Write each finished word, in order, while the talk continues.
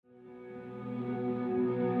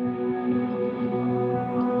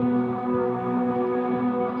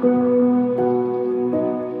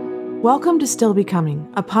Welcome to Still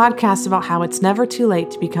Becoming, a podcast about how it's never too late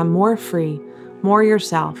to become more free, more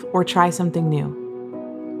yourself, or try something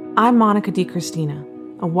new. I'm Monica DiCristina,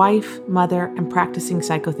 a wife, mother, and practicing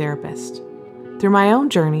psychotherapist. Through my own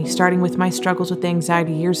journey, starting with my struggles with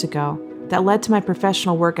anxiety years ago, that led to my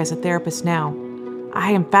professional work as a therapist now, I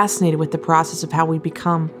am fascinated with the process of how we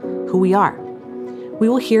become who we are. We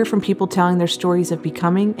will hear from people telling their stories of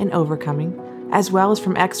becoming and overcoming, as well as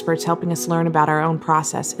from experts helping us learn about our own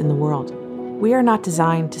process in the world. We are not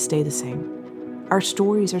designed to stay the same. Our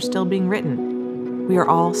stories are still being written. We are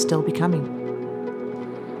all still becoming.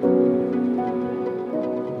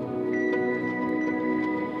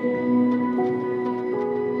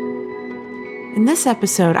 In this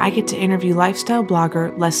episode, I get to interview lifestyle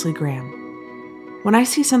blogger Lesley Graham. When I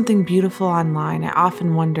see something beautiful online, I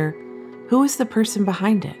often wonder, who is the person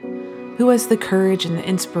behind it? Who has the courage and the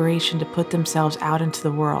inspiration to put themselves out into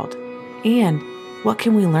the world? And what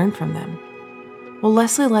can we learn from them? Well,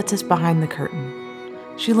 Lesley lets us behind the curtain.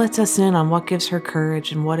 She lets us in on what gives her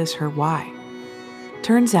courage and what is her why.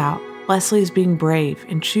 Turns out, Lesley is being brave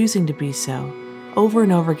and choosing to be so, over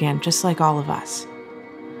and over again, just like all of us.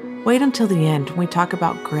 Wait until the end when we talk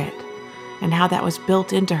about grit and how that was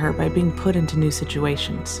built into her by being put into new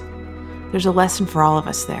situations. There's a lesson for all of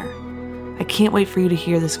us there. I can't wait for you to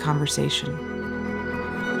hear this conversation.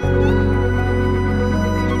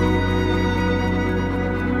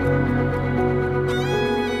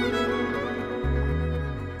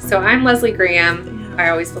 So I'm Lesley Graham. I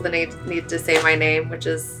always feel the need to say my name, which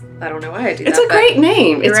is, I don't know why I do it's that. It's a great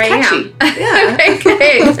name. It's catchy. Yeah.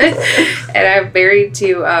 Okay. And I'm married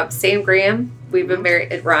to Sam Graham. We've been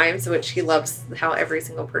married, it rhymes, which he loves how every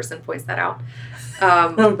single person points that out.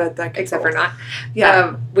 Except for not.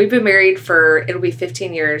 Yeah. We've been married for, it'll be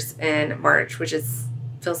 15 years in March, which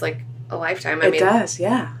feels like a lifetime. It does,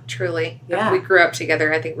 yeah. Truly. Yeah. We grew up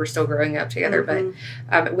together. I think we're still growing up together. Mm-hmm.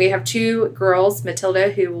 But we have two girls,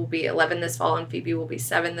 Matilda, who will be 11 this fall, and Phoebe will be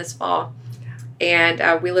 7 this fall.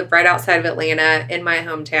 And we live right outside of Atlanta in my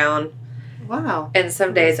hometown. Wow. And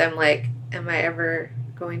some days I'm like, am I ever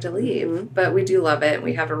going to leave? Mm-hmm. But we do love it. And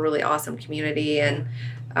we have a really awesome community and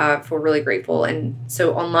feel really grateful. And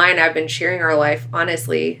so online, I've been sharing our life,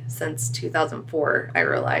 honestly, since 2004, I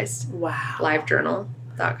realized. Wow.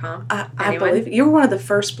 Livejournal.com. I believe it. You were one of the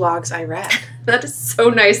first blogs I read. That is so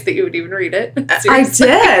nice that you would even read it. Seriously.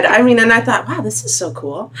 I did. And I thought, wow, this is so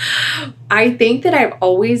cool. I think that I've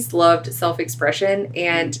always loved self-expression,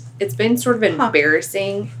 and it's been sort of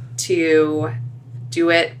embarrassing to do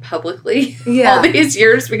it publicly all these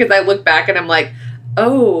years, because I look back and I'm like,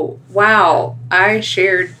 oh, wow, I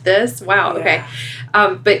shared this. Wow, okay.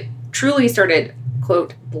 But truly started,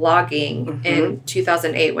 quote, blogging in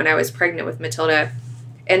 2008 when I was pregnant with Matilda.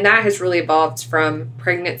 And that has really evolved from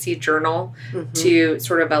pregnancy journal to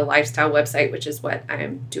sort of a lifestyle website, which is what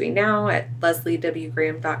I'm doing now at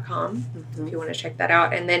lesleywgraham.com, if you want to check that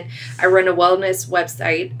out. And then I run a wellness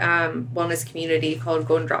website, wellness community called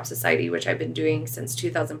Golden Drop Society, which I've been doing since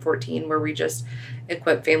 2014, where we just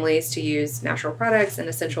equip families to use natural products and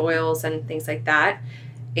essential oils and things like that.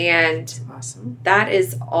 And awesome. That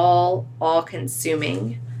is all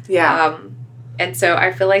consuming. Yeah. And so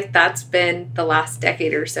I feel like that's been the last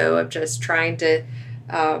decade or so of just trying to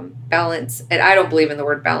balance, and I don't believe in the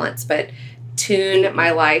word balance, but tune my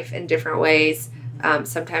life in different ways.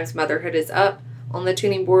 Sometimes motherhood is up on the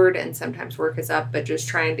tuning board and sometimes work is up, but just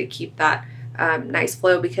trying to keep that nice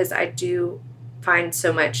flow, because I do find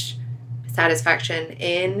so much satisfaction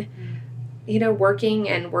in,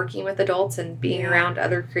 working with adults and being around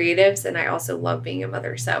other creatives. And I also love being a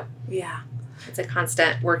mother. So yeah. It's a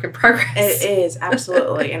constant work in progress. It is,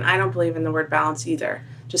 absolutely. And I don't believe in the word balance either.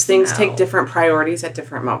 Just things take different priorities at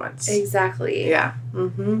different moments. Exactly. Yeah.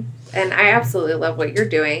 Mm-hmm. And I absolutely love what you're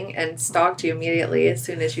doing, and stalked you immediately as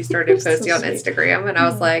soon as you started posting on Instagram. And I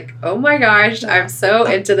was like, oh my gosh, I'm so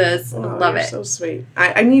into this. Love it. So sweet.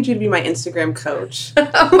 I need you to be my Instagram coach.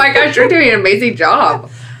 Oh my gosh, you're doing an amazing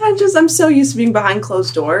job. I'm so used to being behind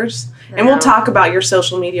closed doors. And we'll talk about your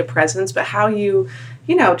social media presence, but how you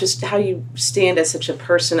just how you stand as such a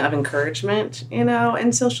person of encouragement,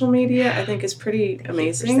 in social media, I think is pretty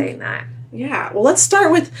amazing. Thank you for saying that. Yeah. Well, let's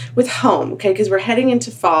start with home, okay? Because we're heading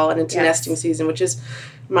into fall and into nesting season, which is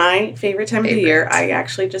my favorite time of the year. I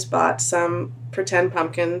actually just bought some pretend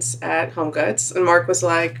pumpkins at Home Goods, and Mark was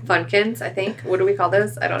like, Funkins, I think. What do we call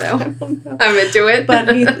those? I don't know. I'm into it.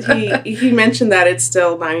 But he mentioned that it's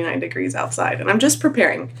still 99 degrees outside, and I'm just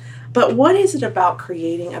preparing. But what is it about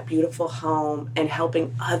creating a beautiful home and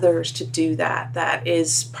helping others to do that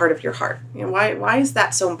is part of your heart? Why is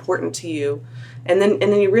that so important to you? And then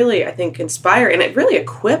you really, I think, inspire and it really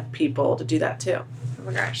equip people to do that too. Oh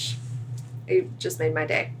my gosh. it just made my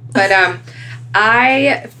day. But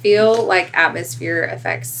I feel like atmosphere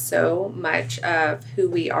affects so much of who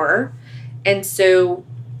we are. And so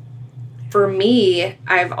for me,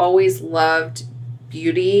 I've always loved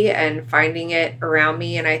beauty and finding it around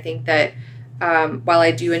me. And I think that while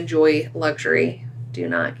I do enjoy luxury, do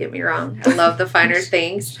not get me wrong, I love the finer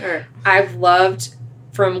things. Sure. I've loved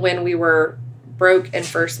from when we were broke and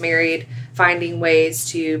first married, finding ways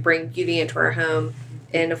to bring beauty into our home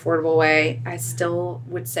in an affordable way. I still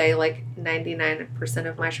would say like 99%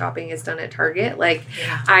 of my shopping is done at Target. Like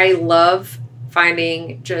I love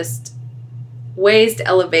finding just ways to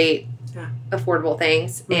elevate affordable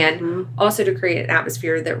things and also to create an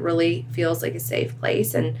atmosphere that really feels like a safe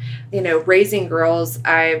place. And, raising girls,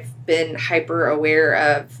 I've been hyper aware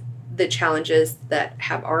of the challenges that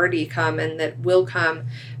have already come and that will come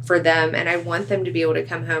for them. And I want them to be able to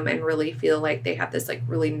come home and really feel like they have this like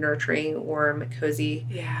really nurturing, warm, cozy,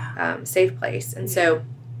 safe place. And so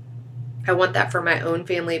I want that for my own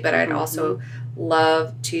family, but I'd also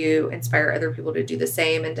love to inspire other people to do the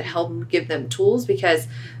same and to help give them tools, because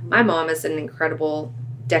my mom is an incredible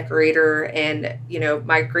decorator and,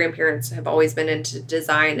 my grandparents have always been into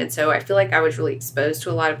design. And so I feel like I was really exposed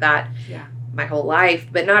to a lot of that my whole life,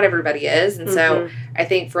 but not everybody is. And so I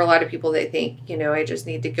think for a lot of people, they think, I just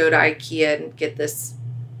need to go to IKEA and get this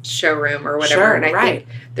showroom or whatever. Sure, and I think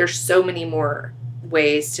there's so many more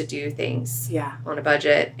ways to do things on a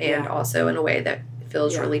budget and also in a way that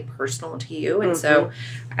feels really personal to you. And so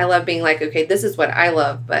I love being like, okay, this is what I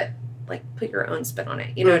love, but like put your own spin on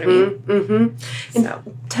it. You know what I mean? So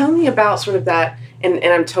tell me about sort of that, and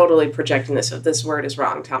I'm totally projecting this, if this word is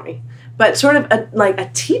wrong, tell me. But sort of a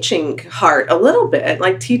teaching heart a little bit,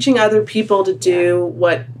 like teaching other people to do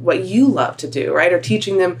what you love to do, right? Or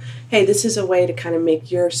teaching them, hey, this is a way to kind of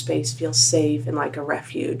make your space feel safe and like a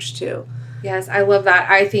refuge too. Yes, I love that.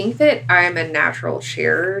 I think that I'm a natural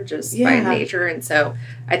sharer just by nature. And so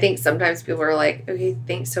I think sometimes people are like, okay,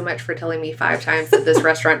 thanks so much for telling me 5 times that this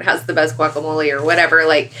restaurant has the best guacamole or whatever.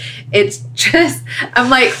 Like, it's just, I'm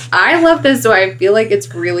like, I love this. So I feel like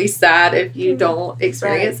it's really sad if you don't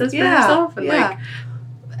experience this for yourself. And like,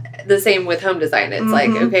 the same with home design. It's like,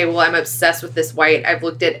 okay, well, I'm obsessed with this white. I've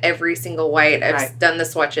looked at every single white. I've done the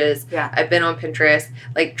swatches. I've been on Pinterest.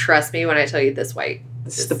 Like, trust me when I tell you this white.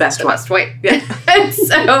 This is the best white. Yeah. And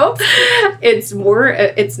so it's more,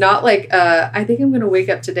 it's not like, I think I'm going to wake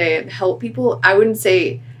up today and help people. I wouldn't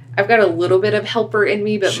say I've got a little bit of helper in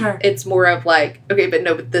me, but it's more of like, okay,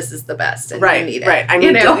 but this is the best. And I need it. Right. I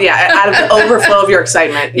need to, out of the overflow of your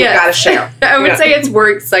excitement, you got to share. I would say it's more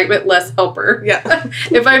excitement, less helper. Yeah.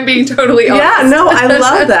 If I'm being totally honest. Yeah, no, I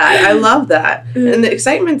love that. I love that. And the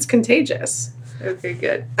excitement's contagious. Okay,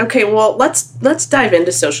 good. Okay, well, let's dive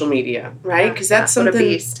into social media, right? Because that's something. What a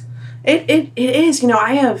beast. It is.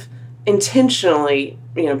 I have intentionally,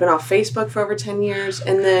 been off Facebook for over 10 years,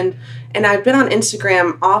 and I've been on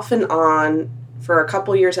Instagram off and on for a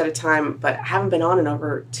couple years at a time, but I haven't been on in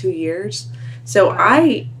over 2 years. So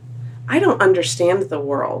I don't understand the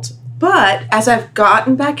world. But as I've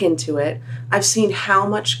gotten back into it, I've seen how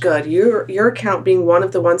much good your account being one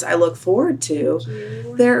of the ones I look forward to.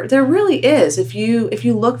 There really is. If you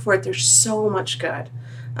look for it, there's so much good.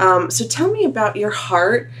 So tell me about your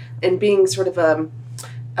heart and being sort of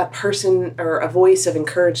a person or a voice of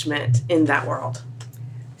encouragement in that world.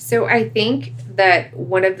 So I think that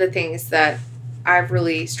one of the things that I've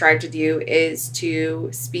really strived to do is to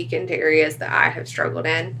speak into areas that I have struggled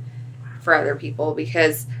in for other people,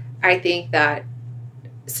 because I think that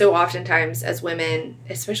so oftentimes as women,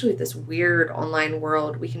 especially with this weird online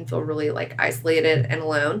world, we can feel really like isolated and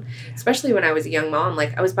alone. Especially when I was a young mom,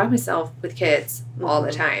 like I was by myself with kids all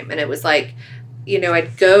the time. And it was like,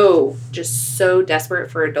 I'd go just so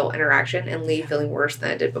desperate for adult interaction and leave feeling worse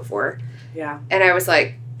than I did before. Yeah. And I was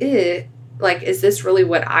like, like, is this really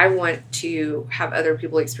what I want to have other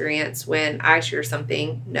people experience when I share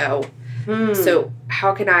something? No. So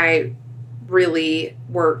how can I really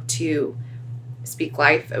work to speak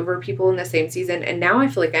life over people in the same season? And now I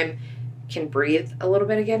feel like I can breathe a little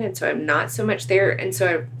bit again, and so I'm not so much there. And so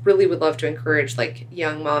I really would love to encourage like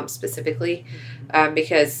young moms specifically,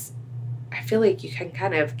 because I feel like you can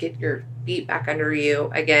kind of get your feet back under you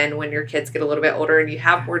again when your kids get a little bit older and you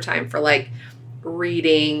have more time for like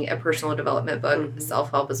reading a personal development book.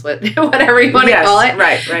 Self-help is whatever you want to call it.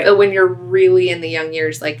 Right. But when you're really in the young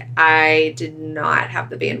years, like I did not have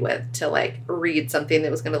the bandwidth to like read something that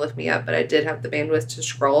was going to lift me up, but I did have the bandwidth to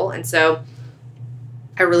scroll. And so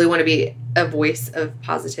I really want to be a voice of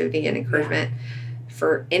positivity and encouragement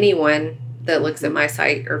for anyone that looks at my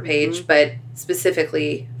site or page, but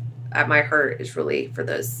specifically at my heart is really for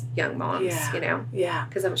those young moms, you know? Yeah.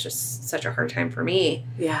 Because that was just such a hard time for me.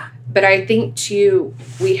 Yeah. But I think, too,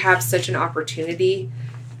 we have such an opportunity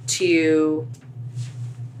to,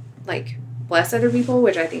 like, bless other people,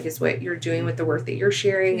 which I think is what you're doing with the work that you're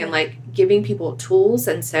sharing and, like, giving people tools.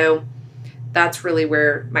 And so that's really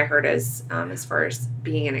where my heart is as far as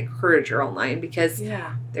being an encourager online, because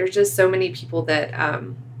there's just so many people that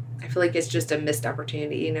I feel like it's just a missed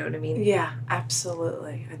opportunity, you know what I mean? Yeah,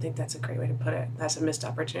 absolutely. I think that's a great way to put it. That's a missed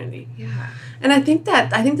opportunity. Yeah. And I think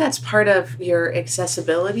that's part of your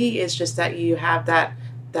accessibility is just that you have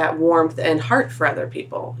that warmth and heart for other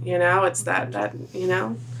people. You know, it's that you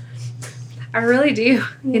know. I really do,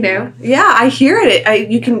 you know. Yeah, I hear it.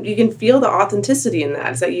 You can feel the authenticity in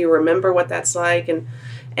that. It's that you remember what that's like, and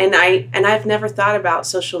I've never thought about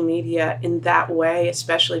social media in that way,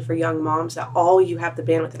 especially for young moms, that all you have the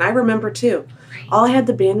bandwidth. And I remember too, all I had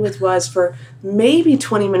the bandwidth was for maybe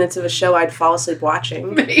 20 minutes of a show I'd fall asleep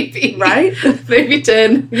watching. Maybe. Right? Maybe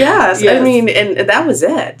 10. Yes. I mean, and that was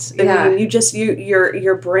it. Yeah. I mean,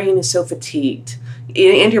 your brain is so fatigued,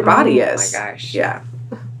 and your body is. Oh my gosh. Yeah.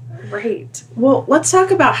 Right. Well, let's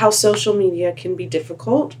talk about how social media can be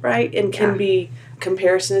difficult, right? And can be,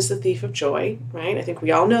 comparison is the thief of joy, right? I think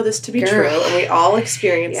we all know this to be true, and we all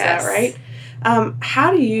experience that, right?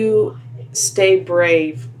 How do you stay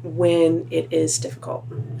brave when it is difficult?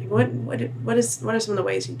 What are some of the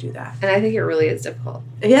ways you do that? And I think it really is difficult.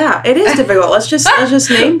 Yeah, it is difficult. Let's just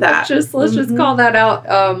name that. Let's just call that out.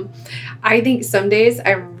 I think some days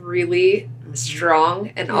I'm really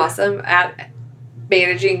strong and awesome at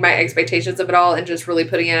managing my expectations of it all and just really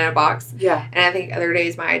putting it in a box. Yeah. And I think other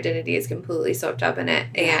days my identity is completely swept up in it,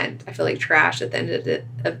 and I feel like trash at the end of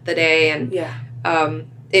the day. And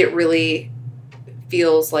it really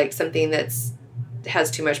feels like something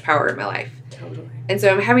has too much power in my life. Totally. And so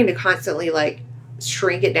I'm having to constantly like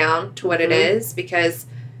shrink it down to what it is, because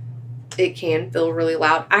it can feel really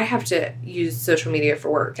loud. I have to use social media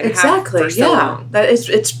for work. And exactly. Have for so long.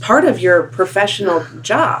 It's part of your professional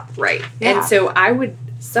job. Right. Yeah. And so I would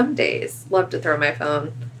some days love to throw my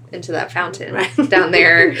phone into that fountain down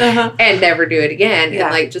there and never do it again. Yeah.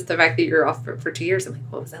 And like just the fact that you're off for 2 years, I'm like,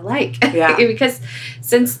 what was that like? Yeah. Because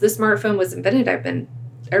since the smartphone was invented,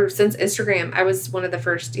 since Instagram, I was one of the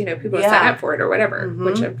first, people to sign up for it or whatever,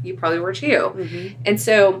 which you probably were too. And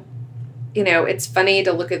so, it's funny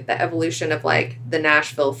to look at the evolution of like the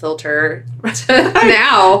Nashville filter to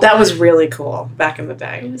now. That was really cool back in the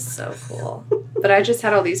day. It was so cool. But I just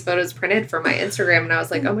had all these photos printed for my Instagram, and I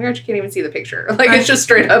was like, oh my gosh, you can't even see the picture. Like, it's just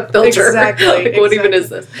straight up filter. Exactly. Like, what even is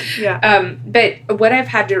this? Yeah. But what I've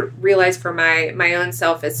had to realize for my own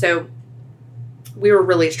self is, so we were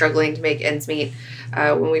really struggling to make ends meet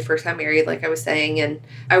when we first got married, like I was saying. And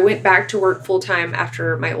I went back to work full-time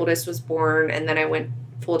after my oldest was born, and then I went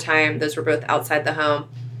full-time. Those were both outside the home.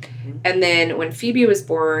 And then when Phoebe was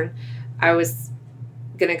born, I was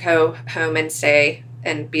going to go home and stay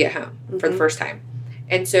and be at home for the first time.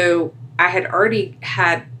 And so I had already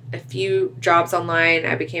had a few jobs online.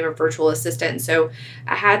 I became a virtual assistant. And so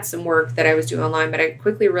I had some work that I was doing online, but I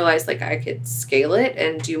quickly realized like I could scale it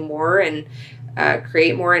and do more and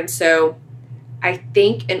create more. And so I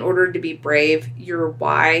think in order to be brave, your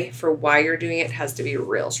why for why you're doing it has to be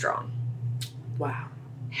real strong. Wow.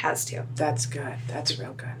 Has to. That's good. That's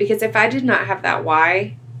real good. Because if I did not have that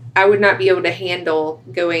why, I would not be able to handle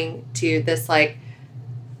going to this like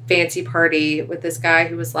fancy party with this guy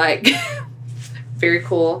who was like very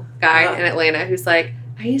cool guy in Atlanta who's like,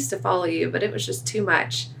 I used to follow you, but it was just too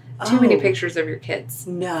much. Too many pictures of your kids.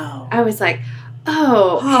 No. I was like,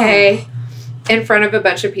 okay. In front of a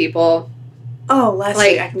bunch of people. Oh,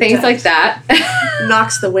 Lesley. Like things like that.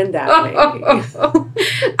 Knocks the wind out,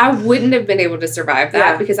 maybe. I wouldn't have been able to survive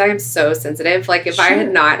that because I am so sensitive. Like if I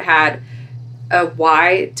had not had a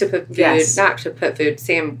why to put food, not to put food,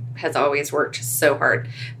 Sam has always worked so hard,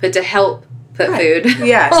 but to help put food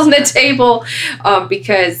on the table,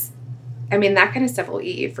 because I mean, that kind of stuff will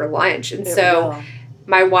eat you for lunch. And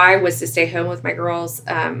my why was to stay home with my girls.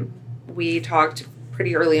 We talked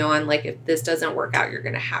pretty early on, like if this doesn't work out, you're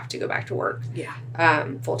going to have to go back to work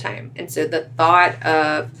full time. And so the thought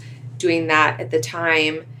of doing that at the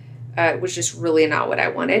time was just really not what I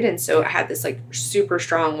wanted. And so I had this like super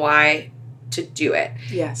strong why to do it.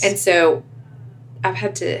 Yes. And so I've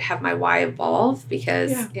had to have my why evolve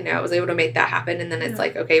because, I was able to make that happen. And then it's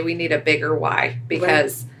like, okay, we need a bigger why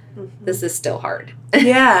because this is still hard.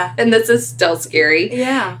 Yeah. And this is still scary.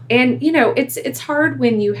 Yeah. And, it's hard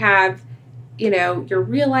when you have, your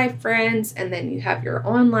real life friends, and then you have your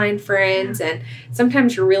online friends, and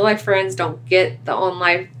sometimes your real life friends don't get the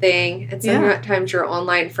online thing, and sometimes your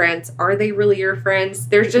online friends, are they really your friends?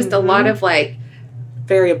 There's just a lot of like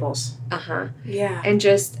variables. Yeah. And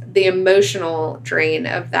just the emotional drain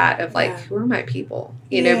of that, of like, who are my people?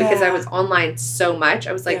 Because I was online so much,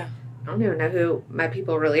 I was like, I don't even know who my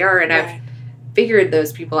people really are, and I've figured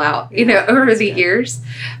those people out, over the years.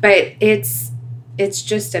 But it's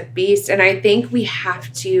just a beast. And I think we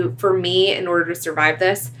have to, for me, in order to survive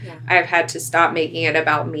this, I've had to stop making it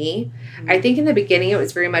about me. I think in the beginning it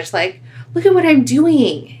was very much like, look at what I'm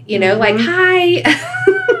doing, like, hi.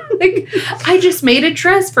 Like, I just made a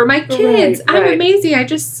dress for my kids. I'm amazing. I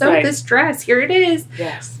just sewed this dress. Here it is.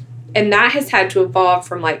 Yes. And that has had to evolve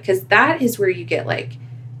from like, because that is where you get like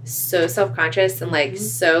so self-conscious and like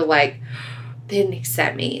so like, they didn't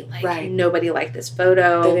accept me. Like, nobody liked this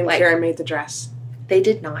photo. They didn't care I made the dress. They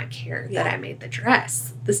did not care that I made the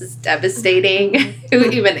dress. This is devastating. Who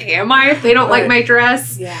even am I if they don't like my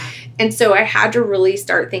dress? Yeah. And so I had to really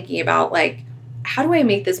start thinking about like, how do I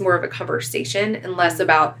make this more of a conversation and less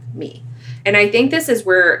about me? And I think this is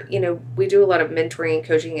where, we do a lot of mentoring and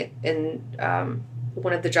coaching in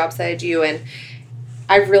one of the jobs that I do. And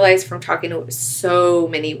I've realized from talking to so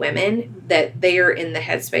many women that they are in the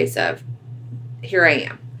headspace of, here I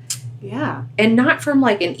am. Yeah. And not from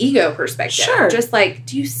like an ego perspective. Sure. Just like,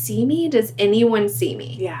 do you see me? Does anyone see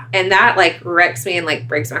me? Yeah. And that like wrecks me and like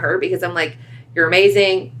breaks my heart, because I'm like, you're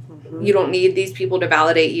amazing. You don't need these people to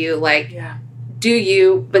validate you. Like, do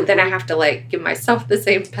you? But then I have to like give myself the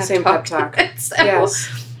same pep talk. So,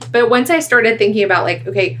 but once I started thinking about like,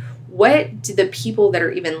 okay, what do the people that are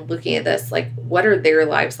even looking at this, like, what are their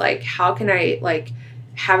lives like? How can I like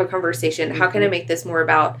have a conversation? How can I make this more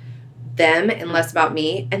about them and less about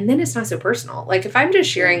me? And then it's not so personal. Like, if I'm just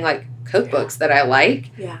sharing like cookbooks that I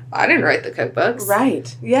like, I didn't write the cookbooks.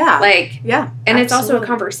 Right. Yeah. Like, and absolutely. It's also a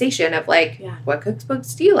conversation of like, what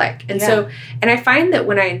cookbooks do you like? And so, and I find that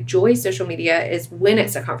when I enjoy social media is when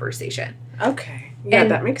it's a conversation. Okay. Yeah,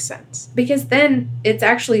 that makes sense. Because then it's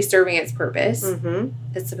actually serving its purpose.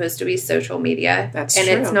 It's supposed to be social media. That's true.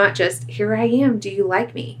 And it's not just, here I am, do you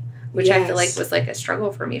like me? Which I feel like was like a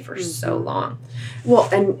struggle for me for so long. Well,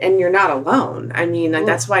 and you're not alone. I mean,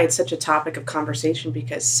 that's why it's such a topic of conversation,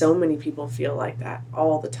 because so many people feel like that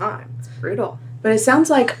all the time. It's brutal. But it sounds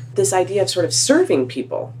like this idea of sort of serving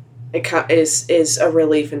people is a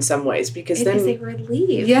relief in some ways, because then... It is a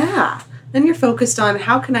relief. Yeah. Then you're focused on,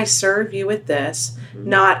 how can I serve you with this?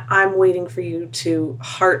 Not, I'm waiting for you to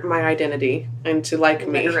heart my identity and to like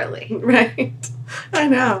me. Literally. Right. I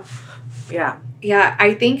know. Yeah. Yeah,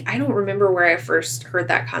 I think, I don't remember where I first heard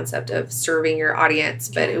that concept of serving your audience,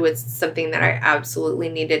 but it was something that I absolutely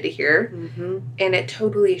needed to hear. And it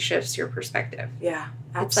totally shifts your perspective. Yeah,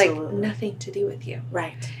 absolutely. It's like nothing to do with you.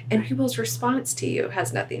 Right. And people's response to you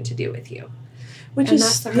has nothing to do with you. And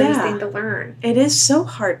that's the hardest thing to learn. It is so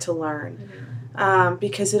hard to learn,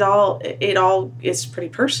 because it all is pretty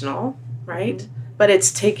personal, right? But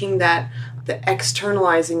it's taking the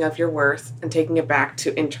externalizing of your worth and taking it back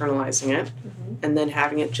to internalizing it, and then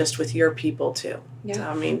having it just with your people too. Yeah. So,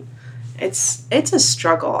 I mean, it's a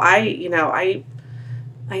struggle. I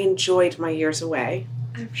enjoyed my years away.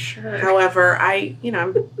 I'm sure. However,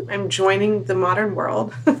 I'm joining the modern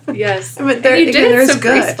world. Yes. But you did it so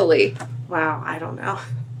gracefully. Wow, I don't know.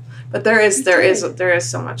 But there is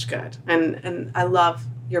so much good. And I love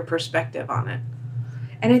your perspective on it.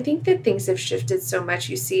 And I think that things have shifted so much.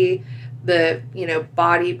 You see the,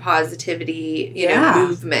 body positivity,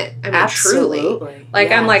 movement. I mean, absolutely. Truly.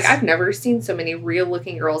 Like, I'm like, I've never seen so many real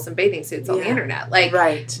looking girls in bathing suits on the internet. Like,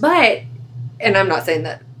 right. But, and I'm not saying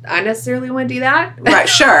that I necessarily want to do that. Right.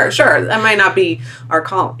 Sure. That might not be our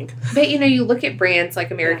calling. But, you look at brands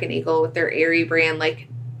like American Eagle with their Aerie brand, like,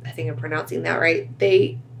 I think I'm pronouncing that right.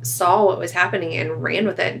 They saw what was happening and ran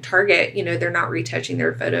with it. And Target, they're not retouching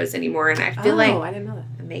their photos anymore. And I feel I didn't know that.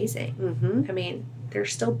 Amazing. I mean, they're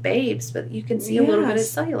still babes, but you can see a little bit of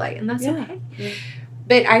cellulite, and that's okay. Yeah.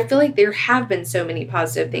 But I feel like there have been so many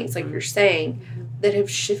positive things, like you're saying, that have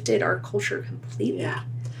shifted our culture completely. Yeah.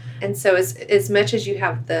 And so as much as you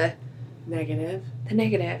have the negative.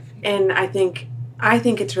 And I think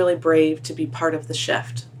it's really brave to be part of the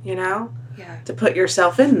shift, Yeah. To put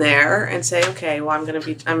yourself in there and say, okay, well, I'm going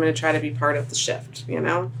to try to be part of the shift,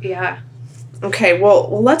 Yeah. Okay,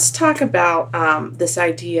 well, let's talk about this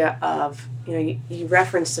idea of, you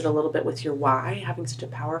referenced it a little bit with your why, having such a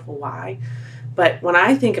powerful why. But when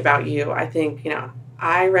I think about you, I think,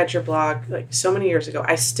 I read your blog like so many years ago.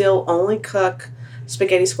 I still only cook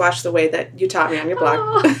spaghetti squash the way that you taught me on your blog.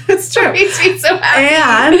 Oh, it's true. It makes me so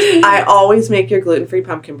happy. And I always make your gluten-free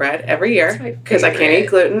pumpkin bread every year because I can't eat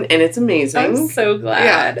gluten, and it's amazing. I'm so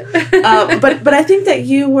glad. Yeah. But I think that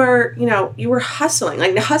you were hustling.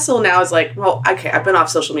 Like, the hustle now is like, well, okay, I've been off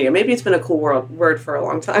social media. Maybe it's been a cool word for a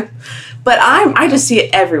long time, but I just see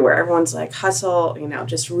it everywhere. Everyone's like, hustle,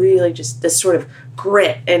 just really just this sort of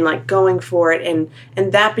grit and like going for it,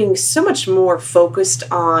 and that being so much more focused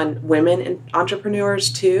on women and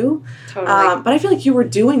entrepreneurs too. Totally. But I feel like you were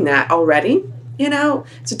doing that already,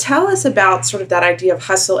 So tell us about sort of that idea of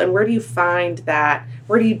hustle, and where do you find that?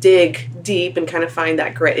 Where do you dig deep and kind of find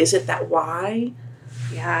that grit? Is it that why?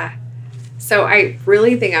 Yeah. So I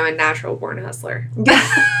really think I'm a natural born hustler.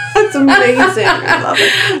 That's amazing. I love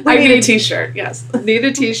it. I need a t-shirt. Yes. Need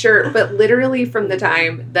a t-shirt. But literally from the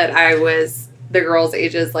time that I was the girls'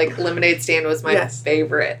 ages, like, lemonade stand was my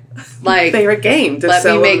favorite. Like, favorite game. Let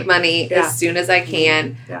me make money as soon as I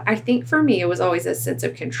can. Yeah. I think for me, it was always a sense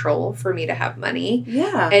of control for me to have money.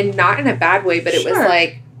 Yeah. And not in a bad way, but it was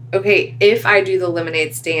like, okay, if I do the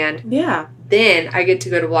lemonade stand, then I get to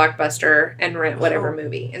go to Blockbuster and rent whatever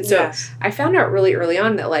movie. And so I found out really early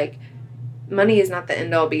on that, like, money is not the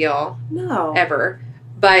end-all be-all ever.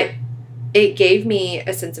 But it gave me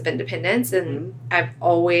a sense of independence, and I've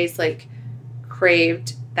always, like,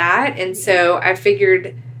 craved that. And so I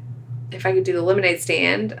figured if I could do the lemonade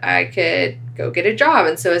stand, I could go get a job.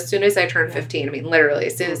 And so as soon as I turned 15, I mean, literally,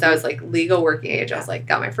 as soon as I was, like, legal working age, I was like,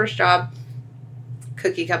 got my first job.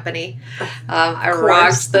 Cookie company. I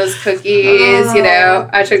rocked those cookies,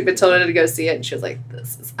 I took Matilda to go see it, and she was like,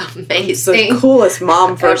 this is amazing. It's the coolest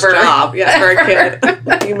mom first job for a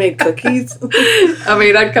kid. You made cookies? I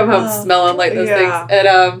mean, I'd come home smelling like those things.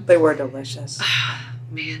 And they were delicious.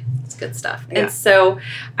 Man, it's good stuff. Yeah. And so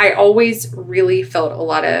I always really felt a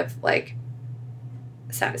lot of, like,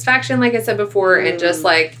 satisfaction, like I said before, and just,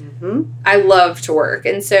 like, I love to work.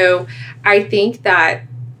 And so I think that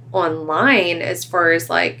online, as far as,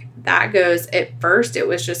 like, that goes, at first it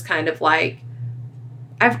was just kind of like,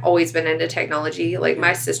 I've always been into technology. Like,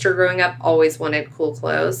 my sister growing up always wanted cool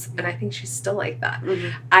clothes, and I think she's still like that.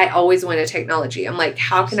 I always wanted technology. I'm like,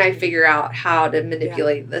 how can I figure out how to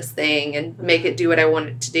manipulate this thing and make it do what I want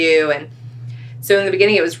it to do? And so in the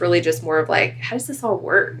beginning, it was really just more of like, how does this all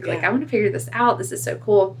work? Like, I want to figure this out. This is so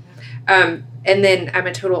cool. And then I'm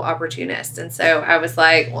a total opportunist. And so I was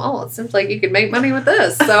like, well, it seems like you could make money with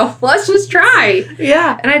this. So let's just try.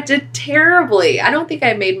 Yeah. And I did terribly. I don't think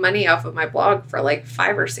I made money off of my blog for like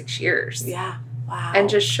 5 or 6 years. Yeah. Wow. And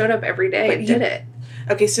just showed up every day and did it.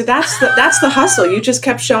 Okay, so that's the hustle. You just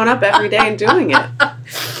kept showing up every day and doing it.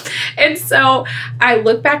 And so I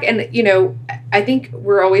look back and, I think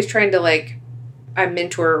we're always trying to, like, I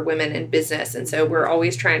mentor women in business. And so we're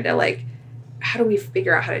always trying to, like, how do we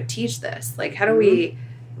figure out how to teach this? Like, how do we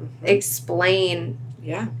explain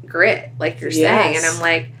grit, like you're saying? And I'm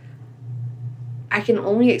like, I can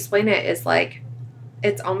only explain it as, like,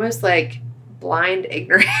 it's almost like blind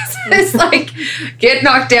ignorance. It's like, get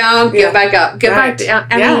knocked down, get back up, get back down.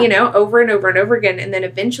 I mean, over and over and over again. And then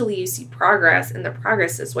eventually you see progress, and the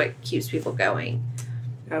progress is what keeps people going.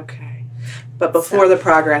 Okay. But before the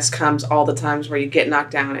progress comes all the times where you get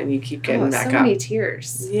knocked down and you keep getting back up. So many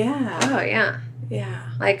tears. Yeah. Oh, yeah.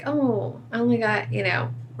 Yeah. Like, oh, I only got,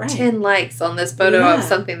 10 likes on this photo of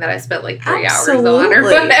something that I spent like 3 hours on or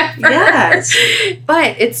whatever. Yes.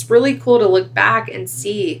 But it's really cool to look back and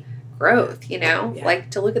see growth,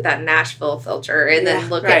 like to look at that Nashville filter and then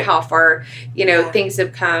look at how far, things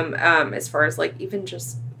have come as far as, like, even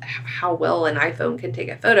just how well an iPhone can take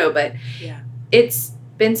a photo. But it's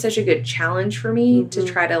been such a good challenge for me to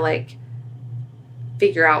try to, like,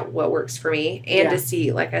 figure out what works for me and to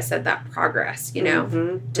see, like I said, that progress,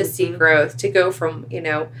 to see growth, to go from,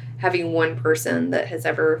 having one person that has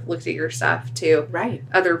ever looked at your stuff to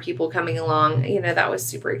other people coming along. That was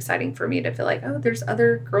super exciting for me to feel like, oh, there's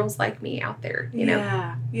other girls like me out there,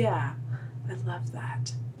 Yeah. I love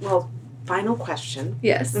that. Well, final question.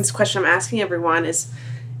 Yes. This question I'm asking everyone is,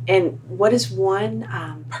 and what is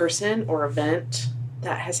one person or event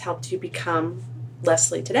that has helped you become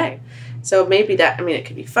Lesley today? So maybe it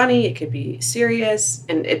could be funny, it could be serious,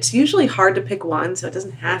 and it's usually hard to pick one, so it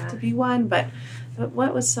doesn't have to be one, but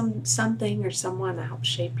what was something or someone that helped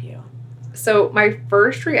shape you? So my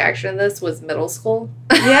first reaction to this was middle school.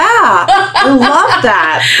 Yeah, I love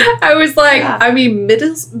that. I was like,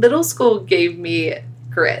 middle school gave me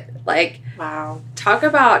grit. Like, wow. Talk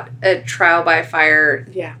about a trial by fire,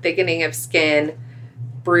 thickening of skin,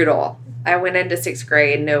 brutal. I went into 6th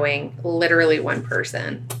grade knowing literally one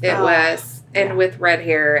person. It was, and with red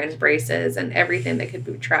hair and braces and everything that could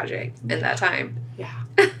be tragic in that time. Yeah.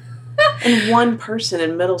 And one person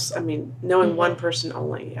in knowing one person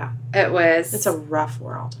only, yeah. It's a rough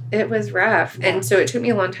world. It was rough. Yeah. And so it took me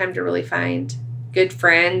a long time to really find good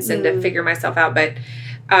friends and to figure myself out. But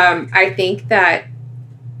I think that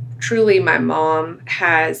truly my mom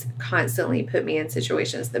has constantly put me in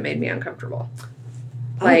situations that made me uncomfortable.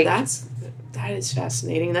 That is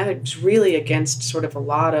fascinating. That is really against sort of a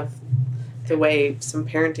lot of the way some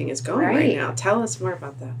parenting is going right now. Tell us more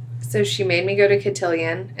about that. So she made me go to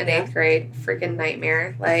cotillion in 8th grade. Freaking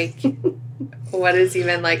nightmare. Like, what is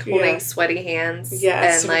even, like, holding sweaty hands?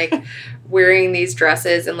 Yes. And, like, wearing these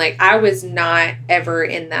dresses. And, like, I was not ever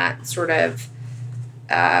in that sort of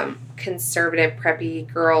conservative,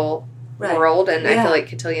 preppy girl world. And I feel like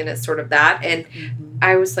cotillion is sort of that. And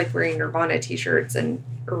I was, like, wearing Nirvana t-shirts and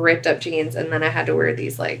ripped up jeans, and then I had to wear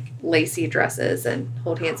these like lacy dresses and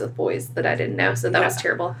hold hands with boys that I didn't know, so that was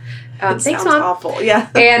terrible. Thanks, Mom. Awful, yeah.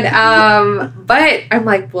 And but I'm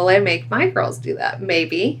like, will I make my girls do that?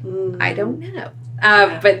 Maybe. I don't know.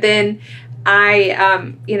 But then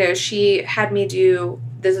I she had me do,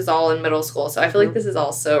 this is all in middle school, so I feel like this is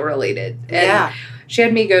all so related. And she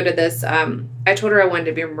had me go to this, I told her I wanted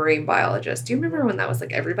to be a marine biologist. Do you remember when that was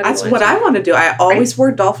like everybody That's what I want to do. I always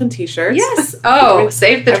wore dolphin t-shirts. Yes. Oh,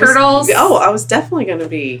 save the turtles. I was definitely going to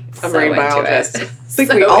be a marine biologist. I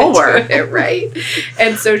think so we all were. It, right?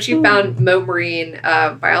 And so she found Mo Marine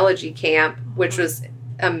Biology Camp, which was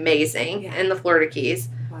amazing in the Florida Keys.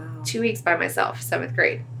 Wow. 2 weeks by myself, 7th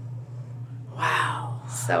grade. Wow.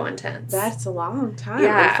 So intense. That's a long time.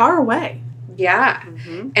 Yeah. And far away. Yeah.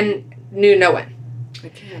 And knew no one.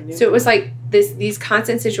 So it was like these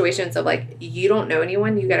constant situations of like, you don't know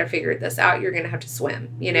anyone, you got to figure this out, you're going to have to swim,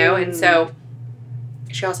 And so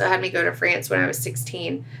she also had me go to France when I was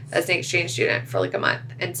 16 as an exchange student for like a month.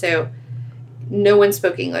 And so no one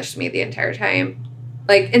spoke English to me the entire time.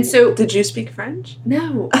 Like, and so. Did you speak French?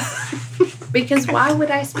 No. Because why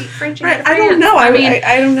would I speak French in France? I don't know. I mean,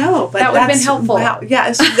 I don't know. But that would have been helpful. Wow.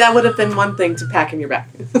 Yeah, that would have been one thing to pack in your bag.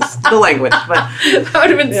 The language. But that would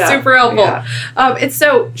have been super helpful. Yeah. And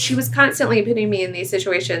so she was constantly putting me in these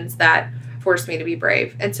situations that forced me to be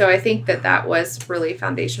brave. And so I think that was really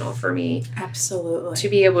foundational for me. Absolutely. To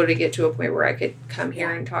be able to get to a point where I could come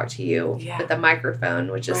here and talk to you with a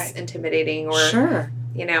microphone, which is intimidating, or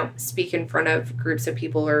speak in front of groups of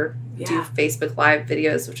people, or do Facebook Live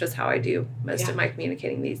videos, which is how I do most of my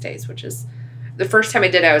communicating these days, which is the first time I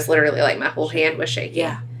did, I was literally like, my whole hand was shaking.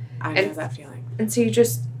 Yeah, I know that feeling. And so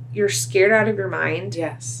you're scared out of your mind.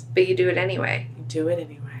 Yes. But you do it anyway. You do it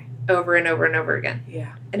anyway. Over and over and over again.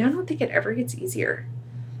 Yeah. And I don't think it ever gets easier.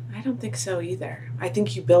 I don't think so either. I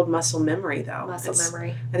think you build muscle memory, though.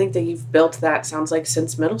 Memory. I think that you've built that, sounds like,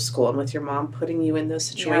 since middle school, and with your mom putting you in those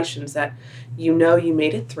situations that you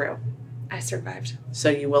made it through. I survived. So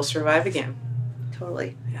you will survive again.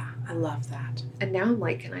 Totally. Yeah, I love that. And now I'm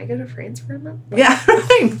like, can I go to France for a month? Yeah,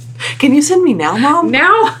 right. Can you send me now, Mom?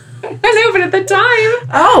 Now? I know, but at the time.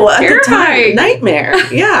 Oh, at the time. Nightmare.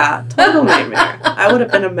 Yeah, total nightmare. I would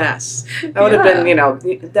have been a mess. I would have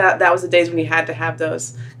been, that was the days when you had to have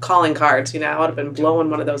those calling cards, I would have been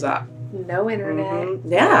blowing one of those up. No internet.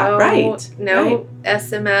 Yeah, right. No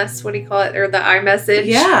SMS, what do you call it? Or the iMessage.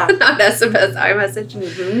 Yeah. Not SMS,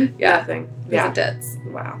 iMessage. Yeah. Nothing. Yeah. Intense.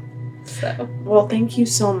 Wow. So. Well, thank you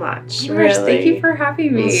so much. Really. Thank you for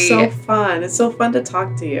having me. It's so fun. It's so fun to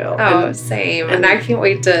talk to you. Oh, same. And I can't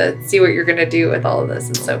wait to see what you're going to do with all of this.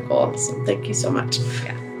 It's so cool. So thank you so much.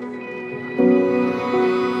 Yeah.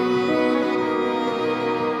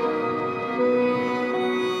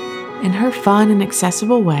 In her fun and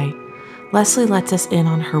accessible way, Lesley lets us in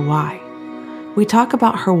on her why. We talk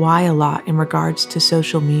about her why a lot in regards to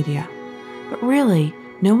social media, but really,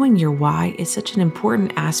 knowing your why is such an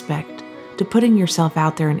important aspect to putting yourself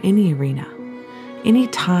out there in any arena. Any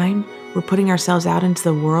time we're putting ourselves out into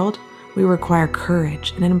the world, we require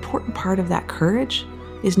courage, and an important part of that courage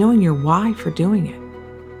is knowing your why for doing it.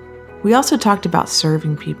 We also talked about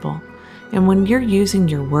serving people, and when you're using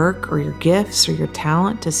your work or your gifts or your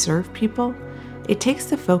talent to serve people, it takes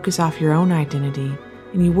the focus off your own identity,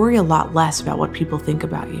 and you worry a lot less about what people think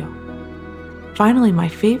about you. Finally, my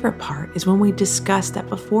favorite part is when we discuss that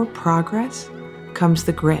before progress comes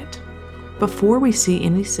the grit. Before we see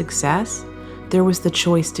any success, there was the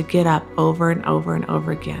choice to get up over and over and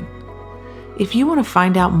over again. If you want to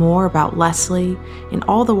find out more about Lesley and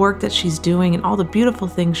all the work that she's doing and all the beautiful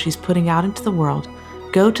things she's putting out into the world,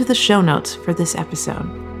 go to the show notes for this episode.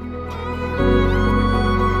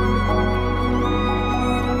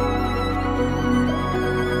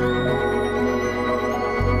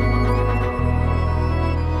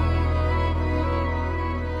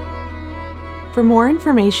 For more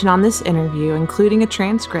information on this interview, including a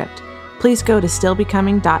transcript, please go to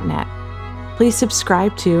stillbecoming.net. Please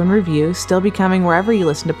subscribe to and review Still Becoming wherever you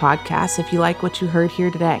listen to podcasts if you like what you heard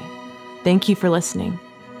here today. Thank you for listening.